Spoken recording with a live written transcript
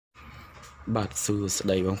បាទសួស្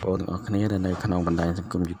តីបងប្អូនទាំងអស់គ្នាដែលនៅក្នុងបណ្ដាញស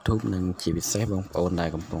ង្គម YouTube និងជាពិសេសបងប្អូនដែល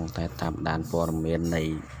កំពុងតែតាមដានព័ត៌មាននៃ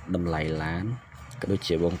តម្លៃឡានក៏ដូច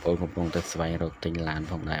ជាបងប្អូនកំពុងតែស្វែងរកទិញឡាន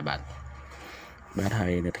ផងដែរបាទហើ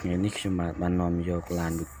យនៅថ្ងៃនេះខ្ញុំបាននាំយកឡា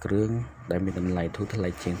នមួយគ្រឿងដែលមានតម្លៃធូរថ្លៃ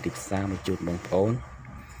ជាងទីផ្សារមកជូនបងប្អូន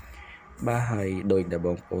ហើយដោយដែលប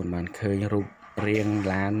ងប្អូនបានឃើញរូបរាង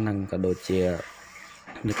ឡាននិងក៏ដូចជា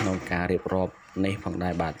នៅក្នុងការរៀបរាប់នេះផងដែ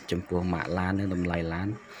របាទចំពោះម៉ាកឡាននិងតម្លៃឡាន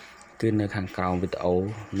គឺនៅខាងក្រោមវីដេអូ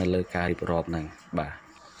នៅលើការរៀបរាប់ហ្នឹង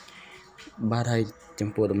បាទហើយចំ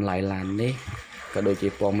ពោះតម្លៃឡាននេះក៏ដូចជា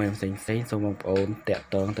ព័ត៌មានផ្សេងៗសូមបងប្អូនតាក់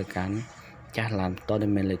ទងទៅកាន់ចាស់ឡានផ្ទាល់ដែ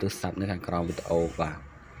លមានលេខទូរស័ព្ទនៅខាងក្រោមវីដេអូបា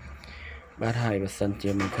ទហើយបើសិនជា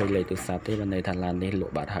មិនឃើញលេខទូរស័ព្ទទេបានន័យថាឡាននេះល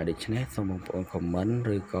ក់បាត់ហើយដូច្នេះសូមបងប្អូនខមមិន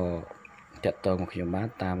ឬក៏តាក់ទងមកខ្ញុំបាន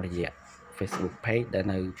តាមរយៈ Facebook Page ដែល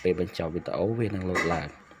នៅពេលបញ្ចប់វីដេអូវានឹងលោតឡើង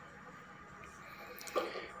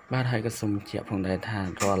ហើយក៏សូមបញ្ជាក់ផងដែរថា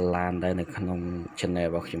រាល់ឡានដែលនៅក្នុង Channel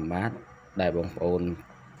របស់ខ្ញុំបាទដែលបងប្អូន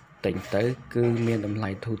ទិញទៅគឺមានតម្លៃ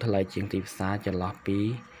ធូរថ្លៃជាងទីផ្សារចន្លោះពី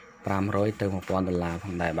$500ទៅ$1000ផ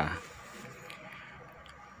ងដែរ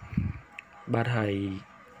បាទហើយ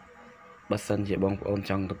បើសិនជាបងប្អូន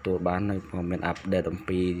ចង់ទទួលបាននៅព័ត៌មានអាប់ដេតអំ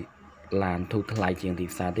ពីឡានធូរថ្លៃជាងទី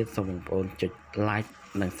ផ្សារទៀតសូមបងប្អូនចុច Like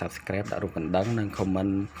និង Subscribe ដាក់រូបកណ្ដឹងនិង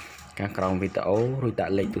Comment ខាងក្រោមវីដេអូរួចដា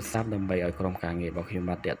ក់លេខទូរស័ព្ទដើម្បីឲ្យក្រុមការងាររបស់ខ្ញុំ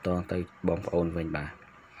បានតាក់ទងទៅបងប្អូនវិញបា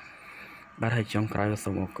ទហើយចុងក្រោយសូ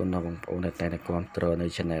មអរគុណដល់បងប្អូនដែលតែងតែគាំទ្រនៅ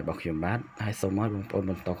Channel របស់ខ្ញុំបាទហើយសូមឲ្យបងប្អូន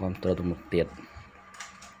បន្តគាំទ្រទៅមុខទៀត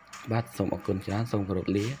បាទសូមអរគុណច្រើនសូមគោរព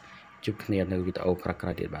លាជួបគ្នានៅវីដេអូក្រោ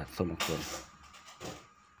យៗទៀតបាទសូមអរគុណ